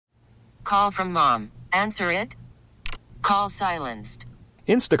Call from mom. Answer it. Call silenced.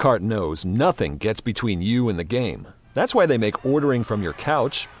 Instacart knows nothing gets between you and the game. That's why they make ordering from your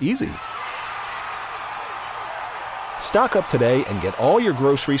couch easy. Stock up today and get all your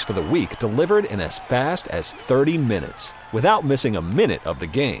groceries for the week delivered in as fast as 30 minutes without missing a minute of the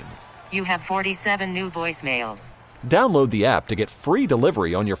game. You have 47 new voicemails. Download the app to get free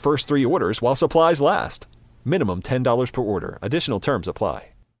delivery on your first 3 orders while supplies last. Minimum $10 per order. Additional terms apply.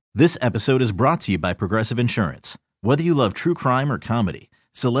 This episode is brought to you by Progressive Insurance. Whether you love true crime or comedy,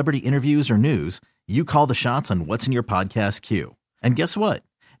 celebrity interviews or news, you call the shots on what's in your podcast queue. And guess what?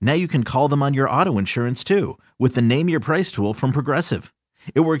 Now you can call them on your auto insurance too with the Name Your Price tool from Progressive.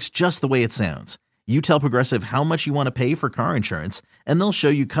 It works just the way it sounds. You tell Progressive how much you want to pay for car insurance, and they'll show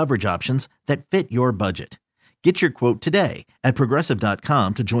you coverage options that fit your budget. Get your quote today at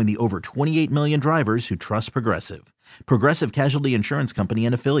Progressive.com to join the over 28 million drivers who trust Progressive. Progressive Casualty Insurance Company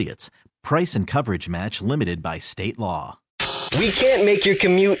and Affiliates. Price and coverage match limited by state law. We can't make your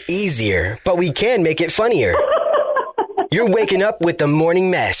commute easier, but we can make it funnier. You're waking up with the morning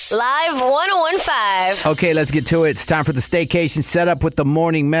mess. Live 101.5. Okay, let's get to it. It's time for the Staycation setup with the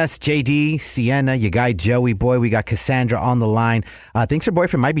morning mess. JD, Sienna, your guy Joey boy. We got Cassandra on the line. Thinks her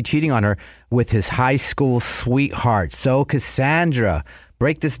boyfriend might be cheating on her with his high school sweetheart. So, Cassandra,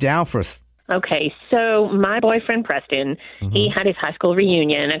 break this down for us. Okay, so my boyfriend, Preston, he had his high school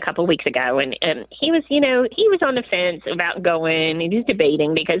reunion a couple weeks ago, and he was, he was on the fence about going. He was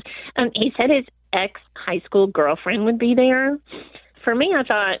debating because he said his ex-high school girlfriend would be there. For me, I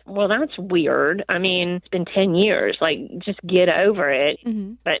thought, well, that's weird. I mean, it's been 10 years. Like, just get over it.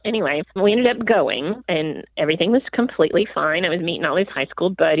 Mm-hmm. But anyway, we ended up going, and everything was completely fine. I was meeting all his high school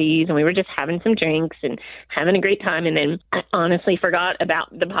buddies, and we were just having some drinks and having a great time. And then I honestly forgot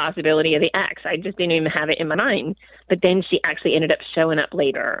about the possibility of the ex. I just didn't even have it in my mind. But then she actually ended up showing up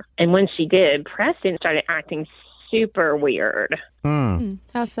later. And when she did, Preston started acting super weird.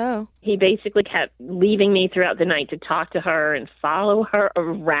 How so? He basically kept leaving me throughout the night to talk to her and follow her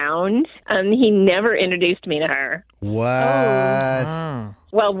around. He never introduced me to her. What?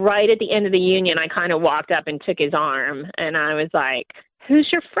 Well, right at the end of the union, I kind of walked up and took his arm, and I was like, who's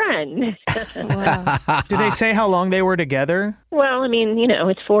your friend? Wow. Did they say how long they were together? Well, I mean,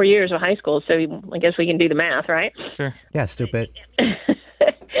 it's 4 years of high school, so I guess we can do the math, right? Sure. Yeah, stupid.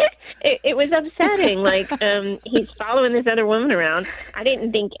 It was upsetting. Like, he's following this other woman around. I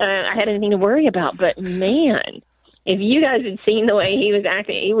didn't think I had anything to worry about, but man, if you guys had seen the way he was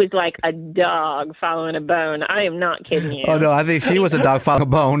acting, he was like a dog following a bone. I am not kidding you. Oh, no, I think she was a dog following a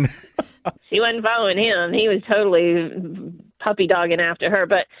bone. She wasn't following him. He was totally puppy dogging after her.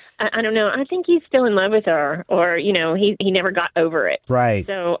 But I don't know. I think he's still in love with her, or, he never got over it. Right.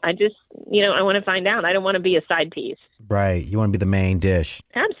 So I just, I want to find out. I don't want to be a side piece. Right. You want to be the main dish.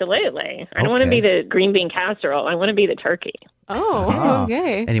 Absolutely. I don't want to be the green bean casserole. I want to be the turkey. Oh,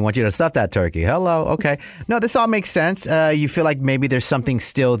 okay. And you want you to stuff that turkey. Hello. Okay. No, this all makes sense. You feel like maybe there's something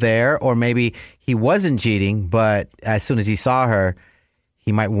still there, or maybe he wasn't cheating, but as soon as he saw her,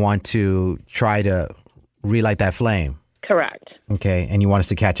 he might want to try to relight that flame. Correct. Okay. And you want us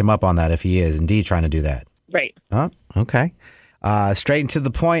to catch him up on that if he is indeed trying to do that. Right. Oh, okay. Straight and to the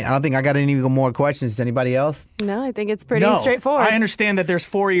point. I don't think I got any more questions. Anybody else? No, I think it's pretty straightforward. I understand that there's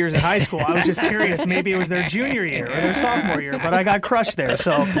 4 years in high school. I was just curious. Maybe it was their junior year or their sophomore year, but I got crushed there.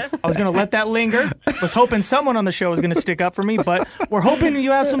 So I was going to let that linger. Was hoping someone on the show was going to stick up for me, but we're hoping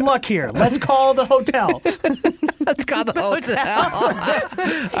you have some luck here. Let's call the hotel. Let's call the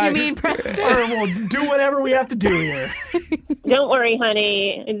hotel. You mean Preston? Or we'll do whatever we have to do here. Don't worry,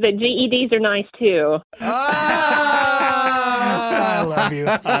 honey. The GEDs are nice, too. I love you.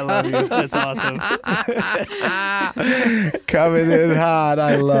 I love you. That's awesome. Coming in hot.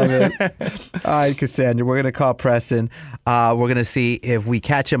 I love it. All right, Cassandra, we're going to call Preston. We're going to see if we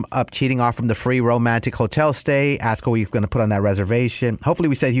catch him up cheating off from the free romantic hotel stay. Ask what he's going to put on that reservation. Hopefully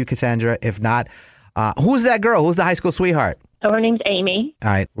we say you, Cassandra. If not, who's that girl? Who's the high school sweetheart? Oh, her name's Amy. All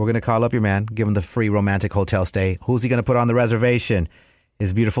right, we're going to call up your man, give him the free romantic hotel stay. Who's he going to put on the reservation?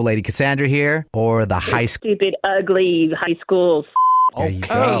 Is beautiful lady Cassandra here, or the high school? Stupid, ugly high school. There you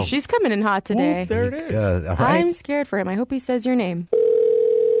go. Oh, she's coming in hot today. Ooh, there it is. All right. I'm scared for him. I hope he says your name.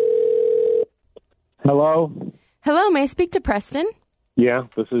 Hello? Hello, may I speak to Preston? Yeah,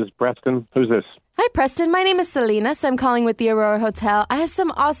 this is Preston. Who's this? Hi, Preston. My name is Salinas. I'm calling with the Aurora Hotel. I have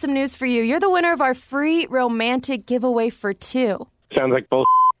some awesome news for you. You're the winner of our free romantic giveaway for 2. Sounds like bull.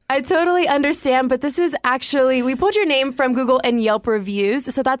 I totally understand, but this is actually, we pulled your name from Google and Yelp reviews,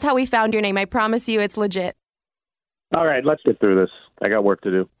 so that's how we found your name. I promise you it's legit. All right, let's get through this. I got work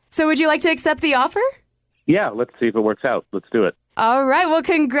to do. So would you like to accept the offer? Yeah, let's see if it works out. Let's do it. All right. Well,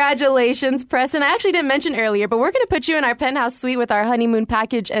 congratulations, Preston. I actually didn't mention earlier, but we're going to put you in our penthouse suite with our honeymoon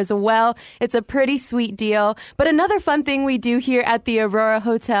package as well. It's a pretty sweet deal. But another fun thing we do here at the Aurora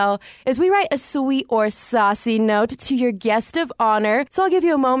Hotel is we write a sweet or saucy note to your guest of honor. So I'll give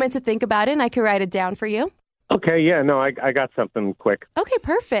you a moment to think about it, and I can write it down for you. Okay, yeah, no, I got something quick. Okay,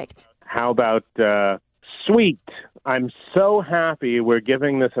 perfect. How about sweet? I'm so happy we're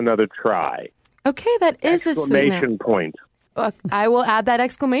giving this another try. Okay, that is a sweet Exclamation note. point. I will add that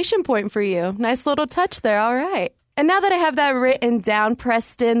exclamation point for you. Nice little touch there. All right. And now that I have that written down,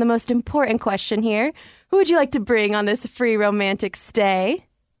 Preston, the most important question here. Who would you like to bring on this free romantic stay?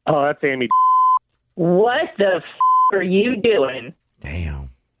 Oh, that's Amy. What the are you doing? Damn.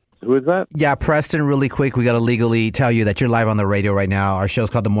 Who is that? Yeah, Preston, really quick, we got to legally tell you that you're live on the radio right now. Our show's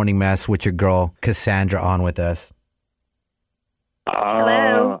called The Morning Mess with your girl, Cassandra, on with us.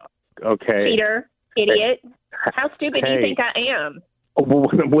 Hello? Okay. Peter, idiot. How stupid do you think I am?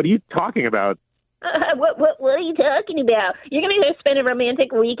 What are you talking about? What are you talking about? You're going to go spend a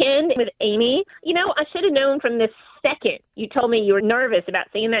romantic weekend with Amy? You know, I should have known from the second you told me you were nervous about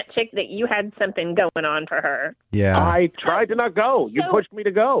seeing that chick that you had something going on for her. Yeah. I tried to not go. You pushed me to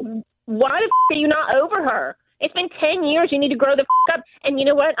go. Why the are you not over her? It's been 10 years. You need to grow the up. And you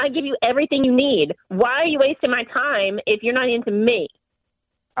know what? I give you everything you need. Why are you wasting my time if you're not into me?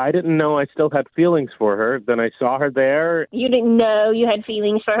 I didn't know I still had feelings for her. Then I saw her there. You didn't know you had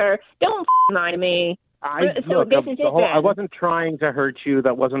feelings for her. Don't lie to me. I wasn't trying to hurt you.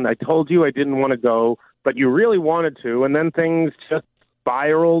 I told you I didn't want to go, but you really wanted to, and then things just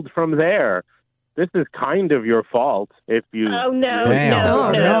spiraled from there. This is kind of your fault if you... Oh, no,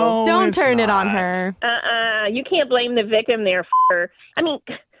 Damn. no. Don't turn it on her. You can't blame the victim there, f***er. I mean,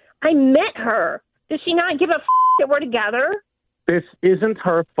 I met her. Does she not give a f*** that we're together? This isn't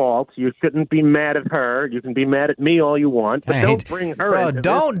her fault. You shouldn't be mad at her. You can be mad at me all you want, but don't bring her into this.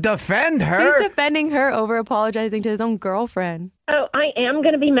 Don't defend her. He's defending her over apologizing to his own girlfriend. Oh, I am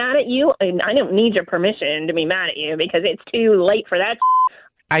going to be mad at you, and I don't need your permission to be mad at you because it's too late for that.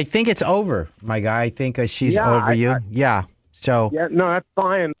 I think it's over, my guy. I think she's over you. Yeah. So. Yeah, no, that's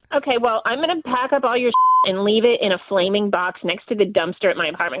fine. Okay, well, I'm going to pack up all your and leave it in a flaming box next to the dumpster at my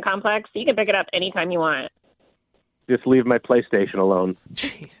apartment complex, so you can pick it up anytime you want. Just leave my PlayStation alone.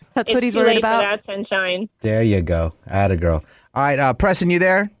 Jeez. That's what he's worried about. It's too late for that, sunshine. There you go. Atta girl. All right, Preston, you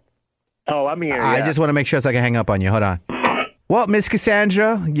there? Oh, I'm here. I just want to make sure so I can hang up on you. Hold on. Well, Miss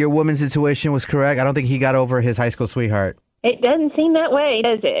Cassandra, your woman's intuition was correct. I don't think he got over his high school sweetheart. It doesn't seem that way,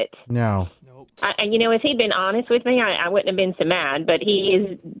 does it? No. If he'd been honest with me, I wouldn't have been so mad. But he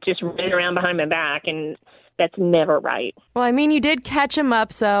is just running around behind my back, and that's never right. Well, I mean, you did catch him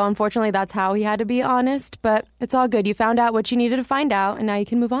up, so unfortunately that's how he had to be honest. But it's all good. You found out what you needed to find out, and now you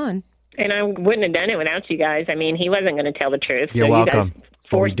can move on. And I wouldn't have done it without you guys. I mean, he wasn't going to tell the truth. You're welcome. You guys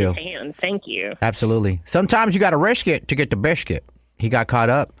forced his hand. Thank you. Absolutely. Sometimes you got to risk it to get the biscuit. He got caught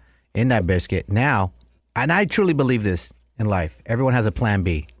up in that biscuit. Now, and I truly believe this in life, everyone has a plan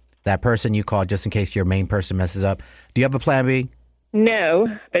B. That person you call just in case your main person messes up. Do you have a plan B? No,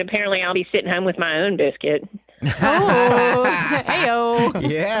 but apparently I'll be sitting home with my own biscuit. Oh, hey-o.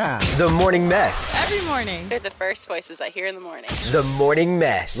 Yeah. The Morning Mess. Every morning. They're the first voices I hear in the morning. The Morning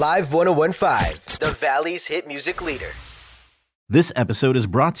Mess. Live 101.5. The Valley's hit music leader. This episode is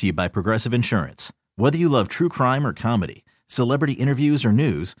brought to you by Progressive Insurance. Whether you love true crime or comedy, celebrity interviews or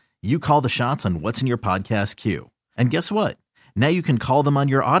news, you call the shots on what's in your podcast queue. And guess what? Now you can call them on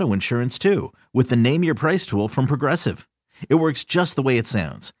your auto insurance too with the Name Your Price tool from Progressive. It works just the way it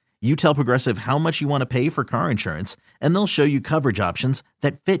sounds. You tell Progressive how much you want to pay for car insurance, and they'll show you coverage options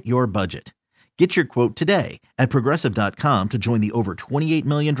that fit your budget. Get your quote today at Progressive.com to join the over 28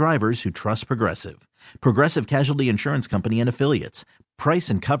 million drivers who trust Progressive. Progressive Casualty Insurance Company and Affiliates.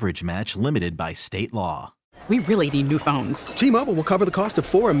 Price and coverage match limited by state law. We really need new phones. T-Mobile will cover the cost of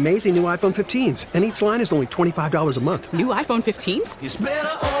 4 amazing new iPhone 15s, and each line is only $25 a month. New iPhone 15s? It's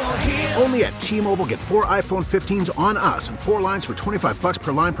better over here. Only at T-Mobile, get 4 iPhone 15s on us and 4 lines for $25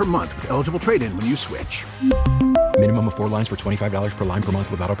 per line per month with eligible trade-in when you switch. Minimum of 4 lines for $25 per line per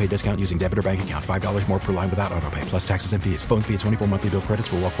month with autopay discount using debit or bank account. $5 more per line without autopay, plus taxes and fees. Phone fee at 24 monthly bill credits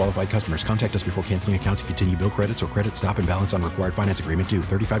for well-qualified customers. Contact us before canceling account to continue bill credits or credit stop and balance on required finance agreement due.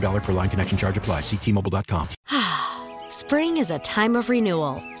 $35 per line connection charge applies. See T-Mobile.com. Spring is a time of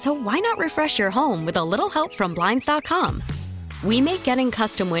renewal, so why not refresh your home with a little help from Blinds.com? We make getting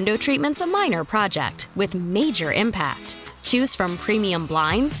custom window treatments a minor project with major impact. Choose from premium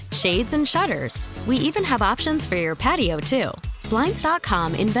blinds, shades, and shutters. We even have options for your patio, too.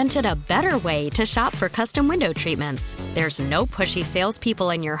 Blinds.com invented a better way to shop for custom window treatments. There's no pushy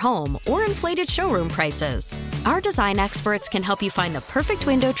salespeople in your home or inflated showroom prices. Our design experts can help you find the perfect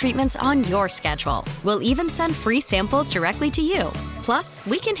window treatments on your schedule. We'll even send free samples directly to you. Plus,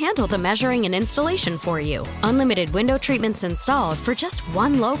 we can handle the measuring and installation for you. Unlimited window treatments installed for just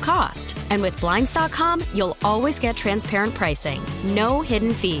one low cost. And with Blinds.com, you'll always get transparent pricing. No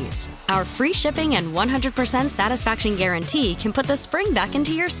hidden fees. Our free shipping and 100% satisfaction guarantee can put the spring back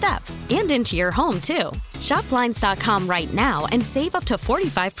into your step and into your home, too. Shop Blinds.com right now and save up to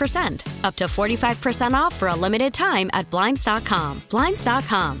 45%. Up to 45% off for a limited time at Blinds.com.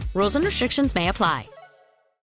 Blinds.com. Rules and restrictions may apply.